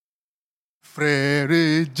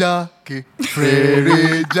Frère Jacques,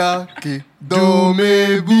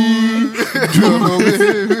 dormez-vous.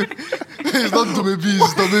 It's not dormez-vous,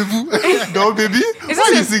 it's dormez-vous. No, baby. Why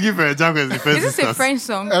are you singing for a Jack as the first Is this a French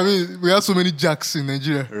song? I mean, we have so many Jacks in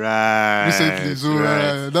Nigeria Right. recently, so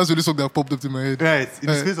that's the only song that popped up in my head. Right. In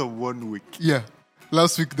the space of 1 week. Yeah.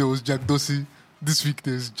 Last week there was Jack Dorsey. This week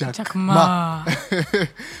there's Jack Ma.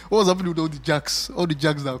 What was happening with all the Jacks? All the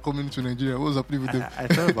Jacks that are coming to Nigeria, what was happening with them? I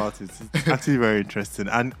thought about it. It's actually very interesting.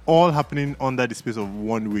 And all happening under the space of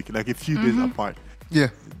 1 week, like a few days apart. Yeah.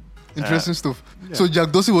 Interesting stuff. Yeah. So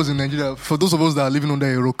Jack Dorsey was in Nigeria. For those of us that are living under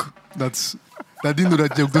a rock, that didn't know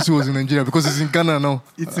that Jack Dorsey was in Nigeria because he's in Ghana now.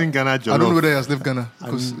 It's in Ghana, Jollof. I don't know whether he has left Ghana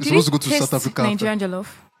because he's supposed to go to South Africa. Nigerian jollof.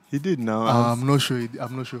 He did now. I'm not sure.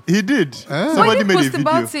 He did. Eh? Somebody made a post video.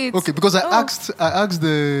 about it? Okay, because I asked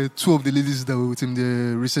the two of the ladies that were with him,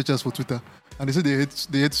 the researchers for Twitter, and they said they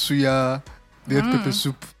ate suya, they ate pepper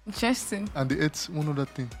soup, Interesting. and they ate one other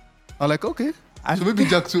thing. I'm like, okay, I- so maybe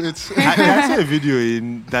Jack too ate. I saw a video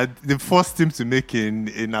in that they forced him to make in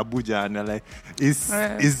Abuja, and they're like,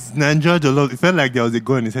 "Is Nigeria jollof?" It felt like there was a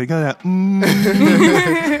gun in his head. He was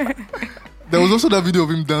like, There was also that video of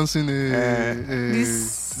him dancing.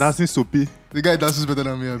 This dancing soapy. The guy dances better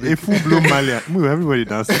than me. I A bet. full-blown Malian. Everybody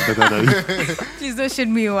dances better than me. Please don't shade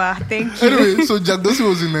me. Thank you. Anyway, so Jack Dorsey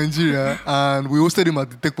was in Nigeria, and we hosted him at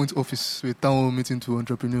the Tech Point office with town hall meeting to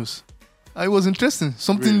entrepreneurs. It was interesting.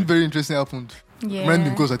 Something Really? very interesting happened. Yeah. Remind me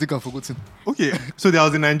because I think I've forgotten. Okay, so there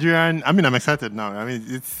was a Nigerian. I'm excited now.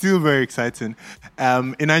 It's still very exciting. A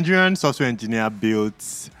Nigerian software engineer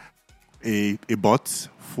built a bot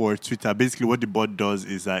for Twitter. Basically, what the bot does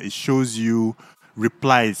is that it shows you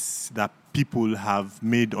replies that people have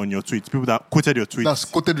made on your tweets. People that quoted your tweets. That's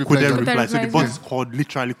quoted replies. Quoted Quoted replies. So the replies, bot is called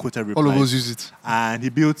literally quoted replies. All of us use it. And he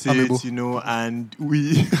built I'm it, able. and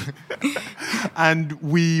we and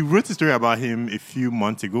we wrote a story about him a few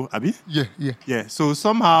months ago, Abi. Yeah. Yeah, so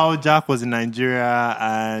somehow Jack was in Nigeria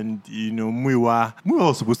and, Muiwa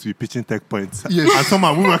was supposed to be pitching Tech Points. Yes. And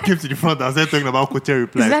somehow Muiwa came to the front and started talking about quoted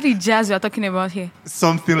replies. Is that the jazz we are talking about here?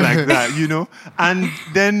 Something like that, And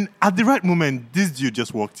then at the right moment, this dude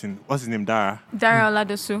just walked in. What's his name? Dara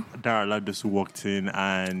Oladosu. Ladosu walked in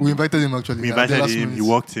and... We invited him actually. We at the invited last him, he minute.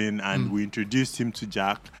 walked in and we introduced him to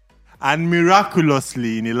Jack. And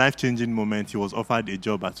miraculously, in a life-changing moment, he was offered a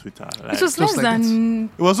job at Twitter. Like, It was less like than.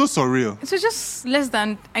 it was so surreal. It was just less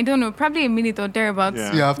than, I don't know, probably a minute or thereabouts.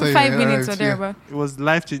 Yeah. Yeah, after 5 he minutes or arrived, thereabouts. It was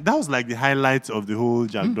life-changing. That was like the highlight of the whole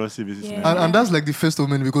Jack Dorsey business. Yeah. And that's like the first of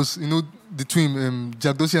many because the team,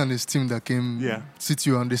 Jack Dorsey and his team that came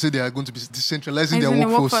CTO, and they said they are going to be decentralizing It's their in the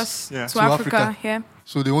workforce to to Africa. Africa. Yeah.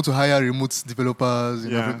 So they want to hire remote developers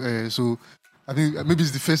in Yeah. Africa. So I think maybe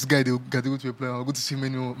it's the first guy they'll get to apply. I'm going to see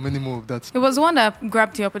many more of that. It was the one that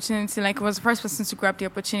grabbed the opportunity. Like, it was the first person to grab the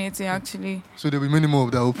opportunity, actually. So there'll be many more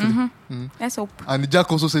of that, hopefully. Let's hope. And Jack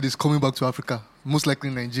also said he's coming back to Africa, most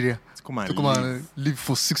likely Nigeria, Come on, to come and live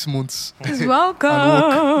for 6 months. He's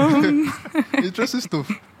welcome. Interesting stuff.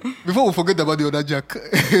 Before we forget about the other Jack,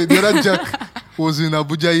 the other Jack was in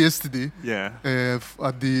Abuja yesterday Yeah.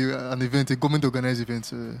 at an event, a government organized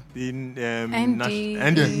event. In NDES.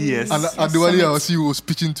 And Yes, Adewale, our summit. CEO, was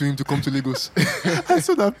pitching to him to come to Lagos. I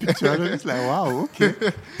saw that picture and I was like, wow, okay.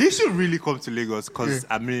 He should really come to Lagos because,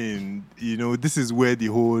 this is where the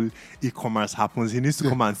whole e-commerce happens. He needs to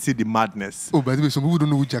come and see the madness. Oh, by the way, some people don't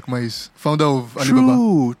know who Jack Ma is. Founder of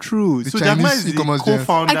Alibaba. True. The So Jack Ma Chinese is the e-commerce giant.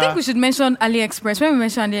 co-founder. I think we should mention AliExpress. When we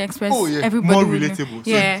mention AliExpress, Oh, yeah. everybody more will know. relatable.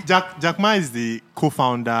 Yeah. So Jack Ma is the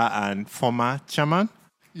co-founder and former chairman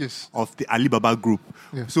Yes. of the Alibaba group.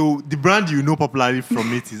 Yeah. So the brand you know popularly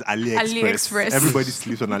from it is AliExpress. AliExpress. Everybody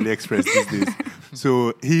sleeps on AliExpress these days.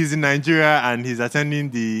 So he's in Nigeria and he's attending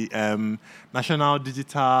the National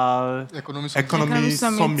Digital Economy Economy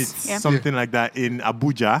Summit. Summit, Yeah. something like that in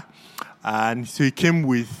Abuja. And so he came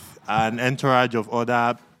with an entourage of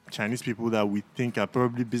other Chinese people that we think are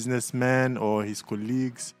probably businessmen or his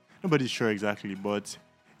colleagues. Nobody's sure exactly, but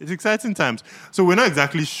it's exciting times. So we're not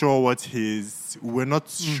exactly sure we're not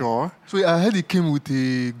sure. So I heard he came with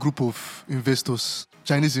a group of investors,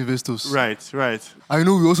 Chinese investors. Right. I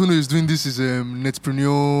know we also know he's doing this is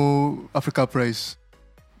Netpreneur Africa Prize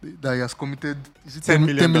that he has committed. Is it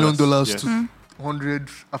 $10 $10 million yes. to 100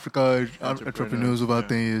 Africa entrepreneurs over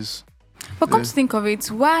 10 years. But come to think of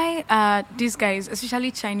it, why are these guys,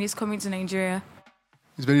 especially Chinese, coming to Nigeria?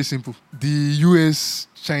 It's very simple. The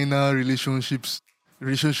US-China relationship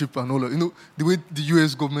and all that. The way the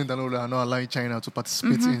US government and all that are now allowing China to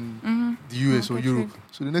participate in the US or Okay, Europe. true.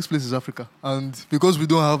 So the next place is Africa. And because we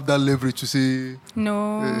don't have that leverage to say,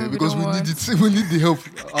 No, because we need it, we need the help.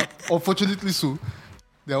 Unfortunately so,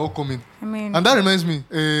 They're all coming. I mean, And that reminds me,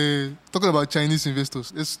 talking about Chinese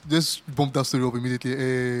investors, let's just bump that story up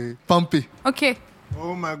immediately. Palmpay. okay.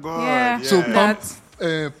 Oh my God. Yeah. So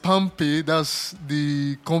That- Palmpay, that's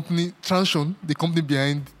the company, Transsion, the company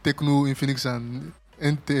behind Tecno, Infinix, and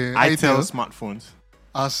ITEL ITEL, smartphones.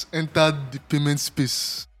 has entered the payment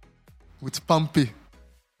space with Palmpay.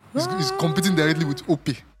 It's competing directly with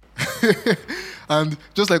OPay. And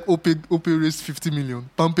just like OPay raised 50 million,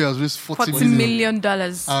 Palmpay has raised 40 $40 million.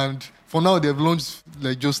 And for now, they've launched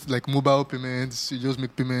like mobile payments. You just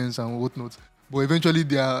make payments and whatnot. But eventually,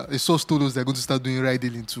 a source told us they're going to start doing ride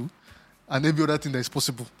hailing too, and every other thing that is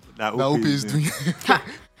possible That that OPay is doing. doing.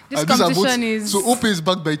 This And these are competition is So OPay is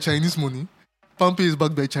backed by Chinese money. Palmpay is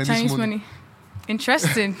backed by Chinese money.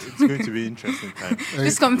 Interesting. It's going to be interesting time.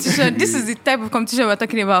 This competition, this is the type of competition we're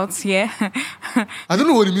talking about here. I don't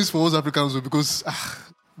know what it means for us Africans though, because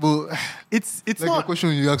but It's like not the question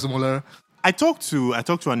you asked Molara. I talked to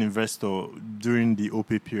an investor during the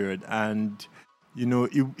OPay period, and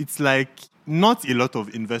it's like not a lot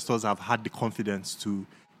of investors have had the confidence to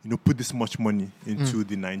put this much money into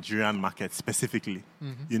the Nigerian market specifically.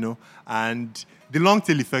 And the long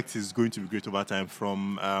tail effect is going to be great over time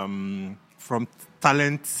from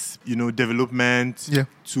talent, development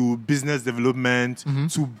to business development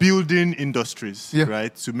to building industries,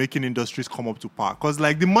 right? To making industries come up to par. Because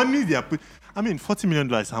like the money they are $40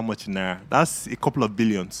 million is how much in Naira? That's a couple of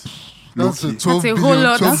billions. That's Low-key. 12 That's a billion, whole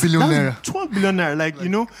lot. 12 billion That's naira. 12 billion naira.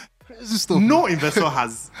 Like, Crazy stuff. no investor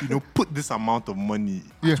has, put this amount of money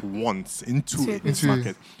Yeah. at once into Into this it.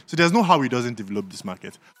 market. So there's no how he doesn't develop this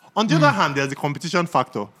market. On the other hand, there's the competition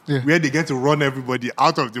factor where they get to run everybody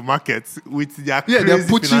out of the market with their Yeah, they're crazy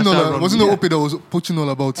poaching all. financial run. Wasn't it Yeah. OPay that was poaching all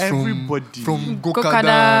about Everybody. from Gokada. Gokada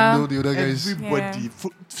and all the other guys? Everybody. Yeah.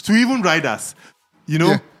 To even riders.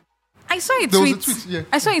 Yeah. I saw a There was a tweet. tweet, yeah.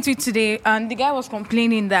 I saw a tweet today, and the guy was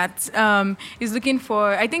complaining that he's looking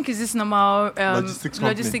for. I think is this normal Logistics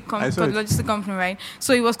company. I saw it. logistic company, right?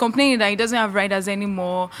 So he was complaining that he doesn't have riders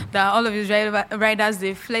anymore. That all of his riders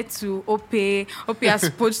they fled to OPay. OPay has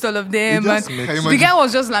poached all of them. It just And makes Can you the imagine? guy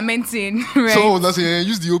was just lamenting, right? So that's saying,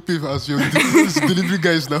 use the OPay as your delivery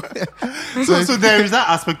guys now. So there is that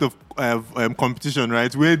aspect of competition,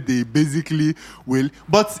 right? Where they basically will.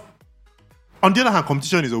 But on the other hand,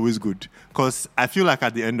 competition is always good because I feel like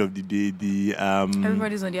at the end of the day,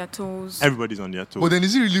 Everybody's on their toes. everybody's on their toes. But then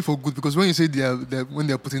is it really for good? Because when you say when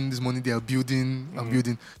they are putting this money, they are building and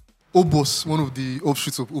building. Obos, one of the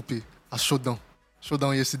offshoots of OPay, has shut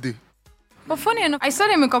down yesterday. But funny enough, I saw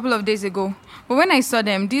them a couple of days ago. But when I saw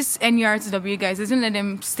them, these NURTW guys, they didn't let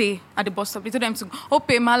them stay at the bus stop. They told them to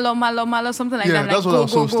OPay, malo, something like Yeah, that. that's Like, what go, our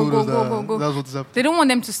source go, told go, us. go. That's what is happening. They don't want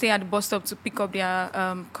them to stay at the bus stop to pick up their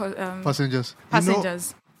Passengers.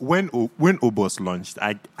 passengers. When Obos launched,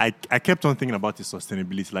 I kept on thinking about the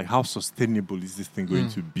sustainability, like how sustainable is this thing going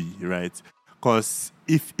to be, right? Because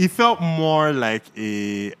if it felt more like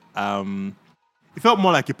a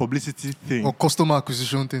publicity thing. Or customer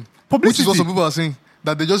acquisition thing. Publicity. Which is what some people are saying.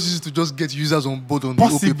 That they just use it to just get users on board on the OPay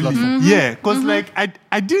Possibly, platform. yeah, because like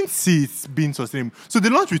I didn't see it being sustainable. So they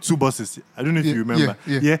launched with 2 buses. I don't know if you remember.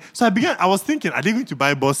 Yeah. So I was thinking, are they going to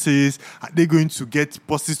buy buses? Are they going to get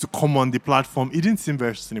buses to come on the platform? It didn't seem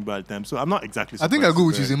very sustainable at the time. So I'm not exactly. I think I surprised go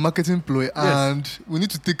with where- is a marketing ploy, and we need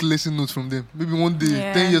to take lesson notes from them. Maybe one day,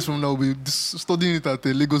 Yeah. 10 years from now, we'll be studying it at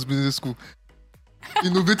the Lagos Business School.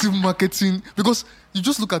 Innovative marketing, because you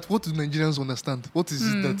just look at what do Nigerians understand. What is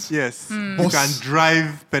it that? Yes, you Bus. can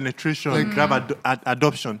drive penetration, drive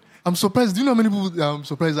adoption. I'm surprised. Do you know how many people I'm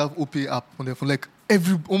surprised have OPay app on their phone? Like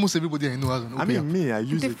almost everybody I know has an OPay I mean, app. me, I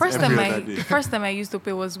use The it first every time other day. the first time I used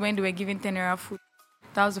OPay was when they were giving 10 naira food.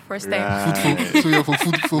 That was the first time. Right. So you're for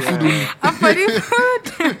food only. I'm for the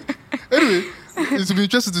food. Anyway, it will be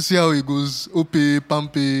interesting to see how it goes. OPay,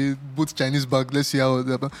 Palmpay, both Chinese bag. Let's see how.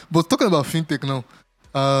 But talking about fintech now,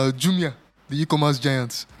 Jumia, the e-commerce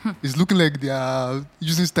giants, is looking like they are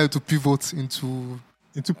using style to pivot into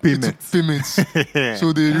Payments. payments.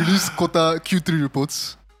 So they released quarter Q3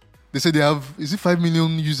 reports. They said they have 5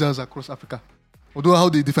 million users across Africa. Although how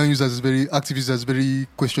they define users is active users is very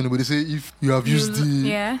questionable. They say if you have used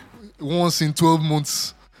the once in 12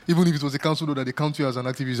 months, even if it was a council law that they count you as an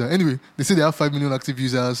active user. Anyway, they say they have 5 million active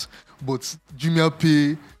users, but Jumia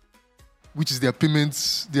Pay, which is their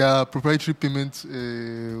payments, their proprietary payment,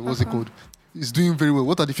 what's it called? It's doing very well.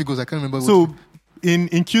 What are the figures? I can't remember. So in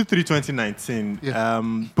Q3 2019, Yeah.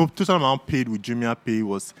 total amount paid with Jumia Pay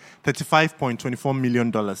was $35.24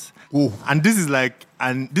 million. Whoa. And this is like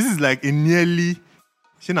a nearly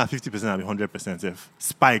 50% and 100%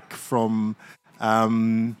 spike from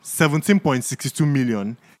 17.62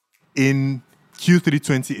 million in Q3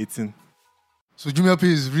 2018. So Jumia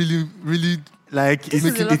Pay is really, really. Like This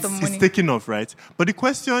is a lot of money. it's taking off, right? But the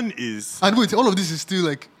question is, And wait, all of this is still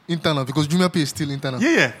like internal because Jumia Pay is still internal.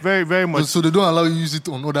 yeah, very, very much. So they don't allow you to use it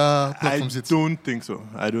on other I platforms yet. don't think so.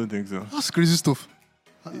 I don't think so. That's crazy stuff.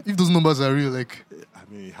 If those numbers are real, like. I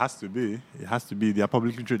mean, it has to be. It has to be. They are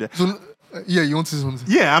publicly traded. So, yeah, you want to say something?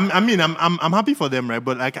 Yeah, I'm happy for them, right?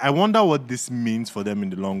 But like, I wonder what this means for them in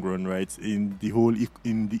the long run, right? In the whole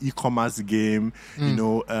in the e-commerce game, you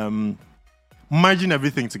know, merging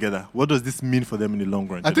everything together. What does this mean for them in the long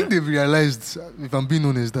run? I think they've realized, if I'm being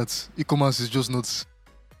honest, that e-commerce is just not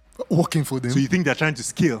working for them. So you think they're trying to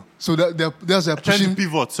scale? So that's they're Trying to pushing.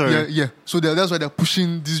 pivot? Sorry. Yeah. So that's why they're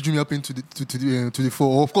pushing this Jumia Pay to the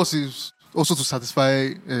fore. Of course, it's also to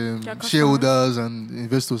satisfy customers. shareholders and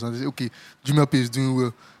investors, and they say, okay, Jumia Pay is doing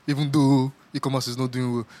well, even though e-commerce is not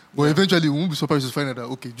doing well. But eventually, we won't be surprised to find out that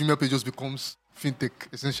okay, Jumia Pay just becomes fintech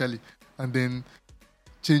essentially, and then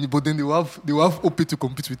change. But then they will have OPay to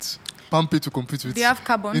compete with, PalmPay to compete with. They have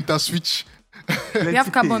Carbon. InterSwitch, They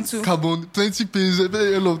have Carbon too. Carbon, plenty pays,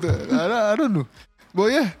 all of that. I don't know,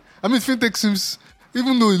 but yeah, I mean, fintech seems.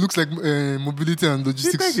 Even though it looks like mobility and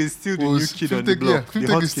logistics, Fintech is still the new kid on the fintech, block. yeah, the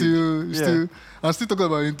fintech hot is kid. still. I'm still talking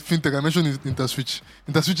about fintech. I mentioned InterSwitch.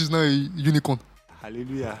 InterSwitch is now a unicorn.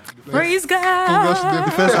 Hallelujah. Praise Congrats to God. them.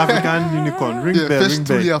 The first African unicorn. Ring Yeah, bell, first ring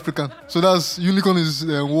truly bell. African. So that's unicorn is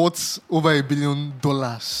worth over $1 billion.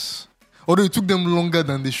 Although it took them longer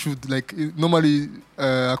than they should. Like normally,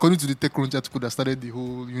 according to the TechCrunch article that started the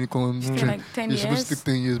whole unicorn trend, Like 10 it's supposed to years.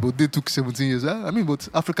 take 10 years, but they took 17 years. I mean, but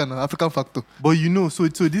African factor. But you know, so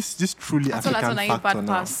this truly That's all African that's on a factor bad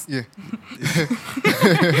now. pass. Yeah,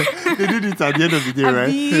 They did it at the end of the day, right?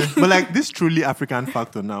 Abi. But like this truly African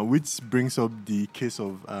factor now, which brings up the case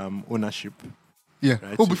of ownership. yeah.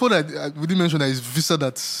 Right, Oh, so- before that, we didn't mention that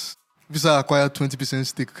it's Visa acquired 20%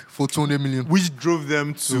 stake for 200 million. Which drove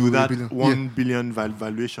them to To that billion. 1 billion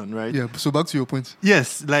valuation, right? Yeah. So back to your point.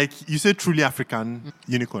 Yes, like you said, truly African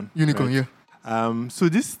unicorn. Unicorn. right? Yeah. So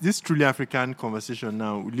this truly African conversation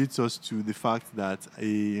now leads us to the fact that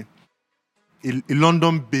a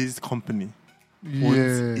London-based company owns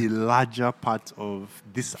Yeah. a larger part of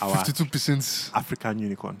this our 52%. African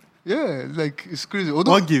unicorn. Yeah, like it's crazy.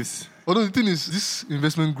 Although What gives? the thing is, this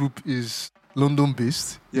investment group is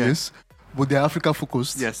London-based, Yeah. yes, but they're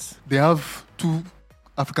Africa-focused. Yes. They have 2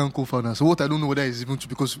 African co-founders. So what I don't know whether is even true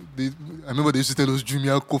because I remember they used to tell us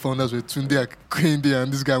Jumia co-founders were Tunde Kehinde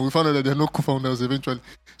and this guy. We found out that they're not co-founders eventually.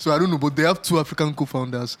 So I don't know, but they have 2 African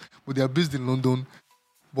co-founders, but they are based in London.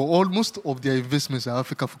 But most of their investments are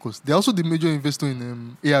Africa-focused. They're also the major investor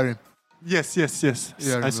in ARM. Yes. Yeah,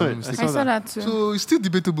 I saw I'm it. mistaken. I saw that too. So it's still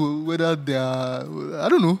debatable whether they are. I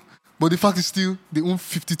don't know. But the fact is still they own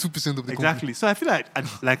 52% of the company. Exactly. So I feel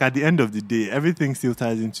like at the end of the day, everything still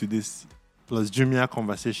ties into this plus Jumia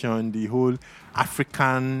conversation, the whole Africa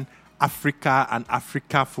and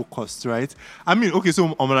Africa focused, right? I mean, okay,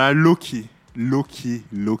 so low key.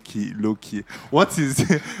 What is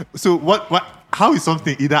so what how is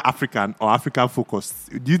something either African or Africa focused?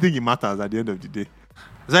 Do you think it matters at the end of the day?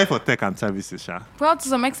 Sorry for tech and services, Sha. Well, to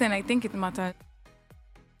some extent, I think it matters.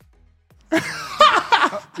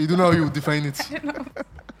 You don't know how you would define it.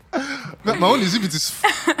 My own is if it is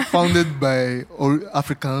founded by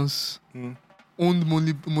Africans, owned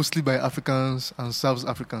mostly by Africans and serves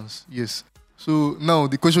Africans. Yes. So now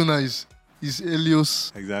the question now is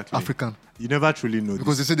Helios Exactly. African? You never truly know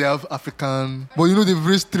Because this. they say they have African, but you know they've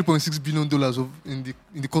raised $3.6 billion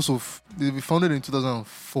in the course of they were founded in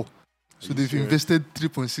 2004. So you they've serious? invested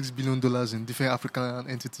 $3.6 billion in different African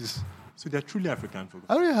entities. So they're truly African folks.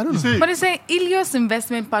 I don't You know. say But they say Ilios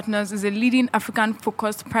Investment Partners is a leading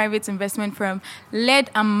African-focused private investment firm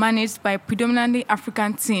led and managed by a predominantly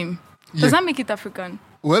African team. Yeah. Does that make it African?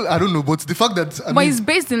 Well, I don't know, but the fact that But it's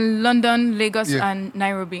based in London, Lagos, Yeah. and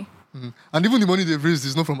Nairobi. and even the money they've raised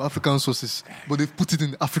is not from African sources, but they've put it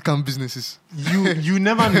in African businesses. you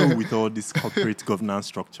never know with all these corporate governance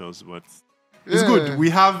structures, but it's Yeah. good. We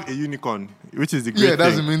have a unicorn, which is the great Yeah,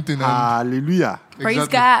 that's thing. the main thing. Hallelujah. Praise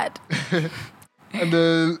Exactly. God.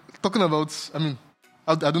 And talking about, I mean,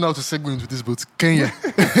 I don't know how to segue into this, but Kenya.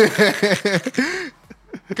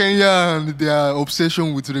 Kenya and their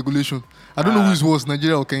obsession with regulation. I don't know who is worse,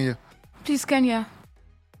 Nigeria or Kenya. Please, Kenya.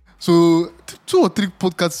 So, 2 or 3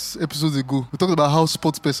 podcast episodes ago, we talked about how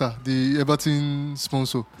SportsPesa, the Everton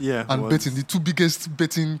sponsor, Yeah. and was- betting, the 2 biggest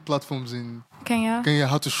betting platforms in Kenya. Kenya,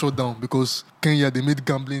 had to shut down because Kenya, they made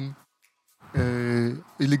gambling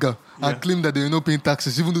illegal Yeah. and claimed that they were not paying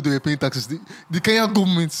taxes, even though they were paying taxes. The Kenyan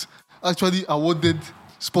government actually awarded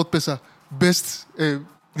SportsPesa best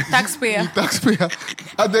Taxpayer. The taxpayer.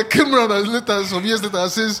 And they came around and later, some years later,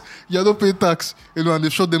 and says, you don't pay tax. And they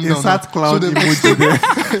shut them down. Insert cloud they've, emoji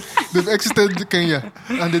there. they've exited Kenya.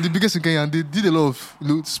 And they're the biggest in Kenya. And they did a lot of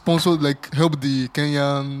sponsored, like, help the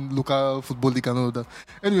Kenyan local football league and all that.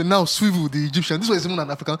 Anyway, now Swivel, the Egyptian, this was even an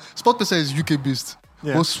African. SportPesa is UK based.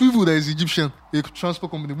 Yeah. But Swivel, that is Egyptian, a transport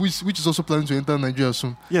company, which is also planning to enter Nigeria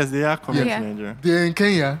soon. Yes, they are coming Yeah. to Nigeria. They're in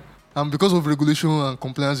Kenya. And because of regulation and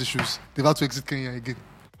compliance issues, they've had to exit Kenya again.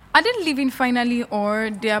 Are they leaving finally, or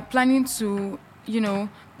they are planning to,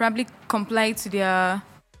 probably comply to their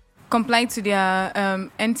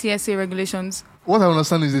NTSA regulations? What I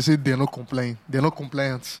understand is they say they're not complying. They're not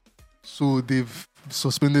compliant. So they've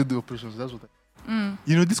suspended the operations. That's what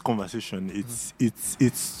This conversation,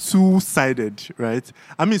 it's two-sided, right?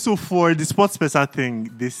 I mean, so for the SportsPesa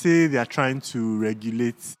thing, they say they are trying to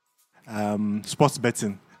regulate sports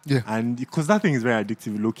betting. Yeah. And because that thing is very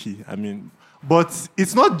addictive, low-key. I mean, but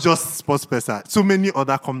it's not just SportsPesa. So many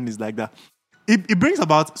other companies like that. It brings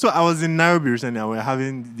about... So I was in Nairobi recently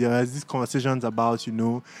and there was these conversations about,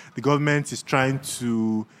 the government is trying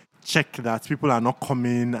to check that people are not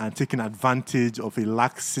coming and taking advantage of a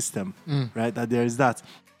lax system, right? That there is that.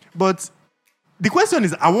 But the question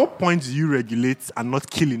is, at what point do you regulate and not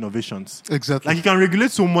kill innovations? Exactly. Like you can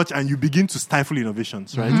regulate so much and you begin to stifle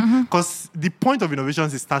innovations, right? Because the point of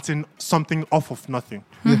innovations is starting something off of nothing,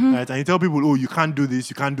 right? And you tell people, oh, you can't do this,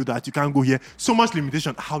 you can't do that, you can't go here. So much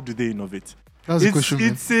limitation. How do they innovate? That's the question,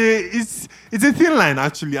 man. It's a thin line,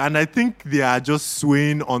 actually. And I think they are just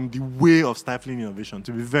swaying on the way of stifling innovation,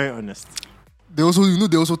 to be very honest. They also,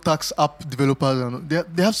 they also tax app developers. And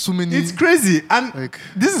they have so many... It's crazy. And Like-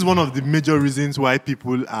 this is one of the major reasons why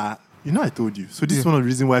people are... I told you. So this is one of the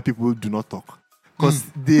reasons why people do not talk. Because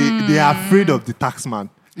they are afraid of the tax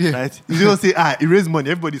man. Yeah. Right? You don't say, erase money,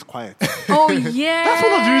 everybody's quiet. Oh, yeah. That's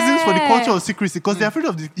one of the reasons for the culture of secrecy. Because they're afraid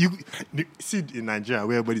of you see it in Nigeria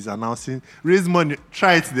where everybody's announcing, raise money,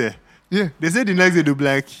 try it there. Yeah. They say the next day they'll be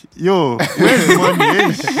like, yo, where's the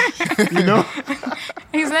money?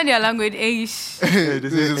 It's not their language. Eish. They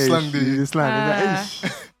There's say, a slang there. It's slang. They're like,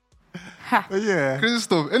 Ha. but yeah. Crazy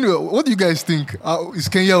stuff. Anyway, what do you guys think? Is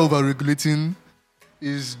Kenya over-regulating?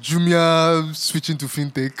 Is Jumia switching to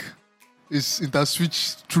fintech? Is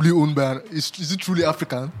InterSwitch truly owned by... Is it truly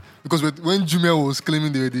African? Because when Jumia was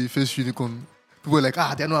claiming they were the first unicorn, people were like,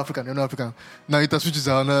 they're not African, they're not African. Now InterSwitch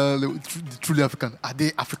is truly African. Are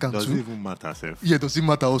they African Does too? it even matter, Seth? Yeah, does it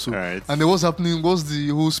matter also? Right. And then what's happening? What's the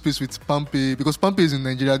whole space with PamPay? Because PamPay is in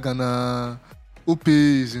Nigeria, Ghana.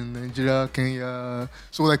 OPay is in Nigeria, Kenya.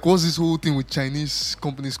 So, what's this whole thing with Chinese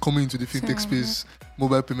companies coming into the fintech space,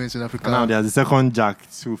 mobile payments in Africa? And now there's the second Jack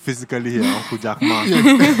to physically hear Uncle Jack Ma.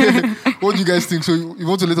 What do you guys think? So, you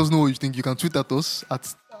want to let us know what you think? You can tweet at us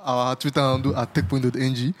at our Twitter handle at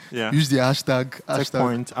techpoint.ng. Yeah. Use the hashtag.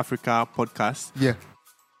 Checkpoint Africa Podcast. Yeah. You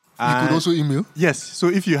And could also email. yes. So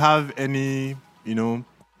if you have any,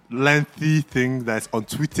 lengthy thing that's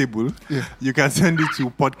untweetable, Yeah. you can send it to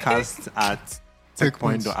podcast at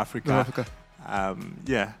Checkpoint. techpoint.africa.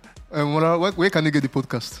 Yeah. Where can they get the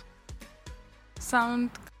podcast? Sound.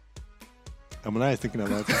 Amala is thinking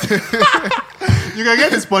about it. You can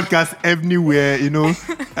get this podcast everywhere,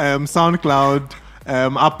 SoundCloud,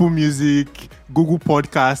 Apple Music, Google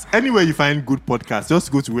Podcasts, anywhere you find good podcasts.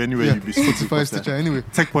 Just go to anywhere Yeah. you be searching for Spotify, Stitcher, anyway.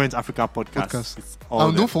 Checkpoint Africa Podcast. It's all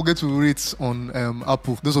And there. don't forget to rate on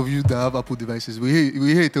Apple. Those of you that have Apple devices, we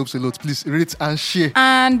hear it helps a lot. Please rate and share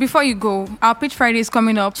And before you go, our Pitch Friday is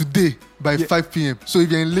coming up. today by 5 p.m. So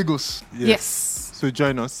if you're in Lagos, Yes. So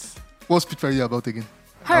join us. what's Pitch Friday about again?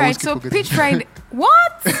 All I right, always keep so forgetting. Pitch Friday.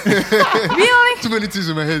 What? Really? Too many things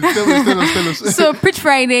in my head. Tell us. So Pitch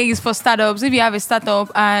Friday is for startups. If you have a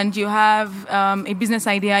startup and you have a business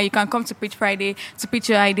idea, you can come to Pitch Friday to pitch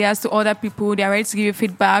your ideas to other people. They are ready to give you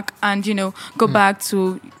feedback and go back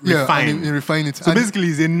to. Yeah, Refine. and refine it. So And- basically,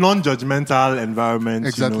 it's a non-judgmental environment,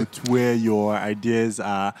 Exactly. where your ideas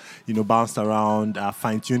are, bounced around, are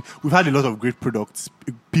fine-tuned. We've had a lot of great products.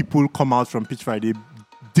 People come out from Pitch Friday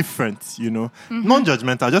different,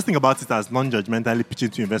 non-judgmental. Just think about it as non-judgmentally pitching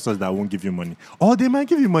to investors that won't give you money, or they might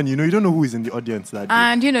give you money. You don't know who is in the audience that day.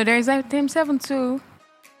 And there is item 7 too.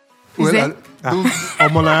 well, there?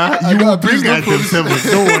 Omola, I you know, will please bring don't item promise.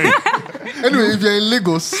 7. Don't worry. anyway, if you're in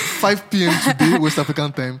Lagos, 5 p.m. today, West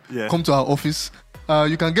African time, Yeah. come to our office.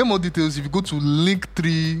 You can get more details if you go to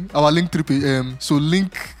Linktree, our Linktree page. So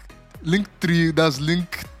Linktree, that's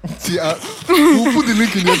Link. We'll put the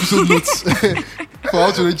link in the episode notes for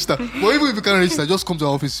how to register. But even if you can't register, just come to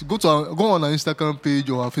our office. Go on our Instagram page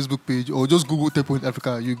or our Facebook page, or just Google Techpoint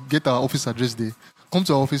Africa. You get our office address there. Come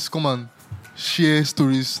to our office. Come and share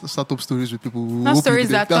stories, startup stories with people. We Not hope you'll stories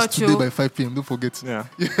be there. that That's touch today you. by 5 p.m. Don't forget. Yeah.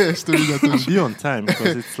 Yeah, stories that touch And you. be on time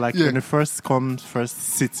because it's like Yeah. on a first come, first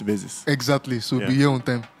sit basis. Exactly. So Yeah. be here on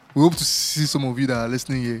time. We hope to see some of you that are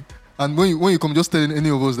listening here. And when you come, just tell any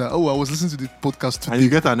of us that, oh, I was listening to the podcast today. And you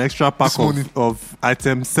get an extra pack This morning. of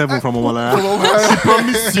item 7 from Omalara. I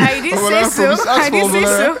promise you. I didn't say so. I didn't say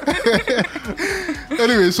so.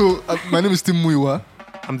 Anyway, so my name is Tim Muiwa.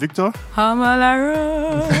 I'm Victor.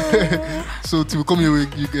 Hamalara. So till we come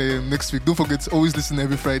here next week, don't forget to always listen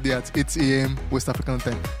every Friday at 8 a.m. West African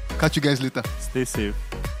time. Catch you guys later. Stay safe.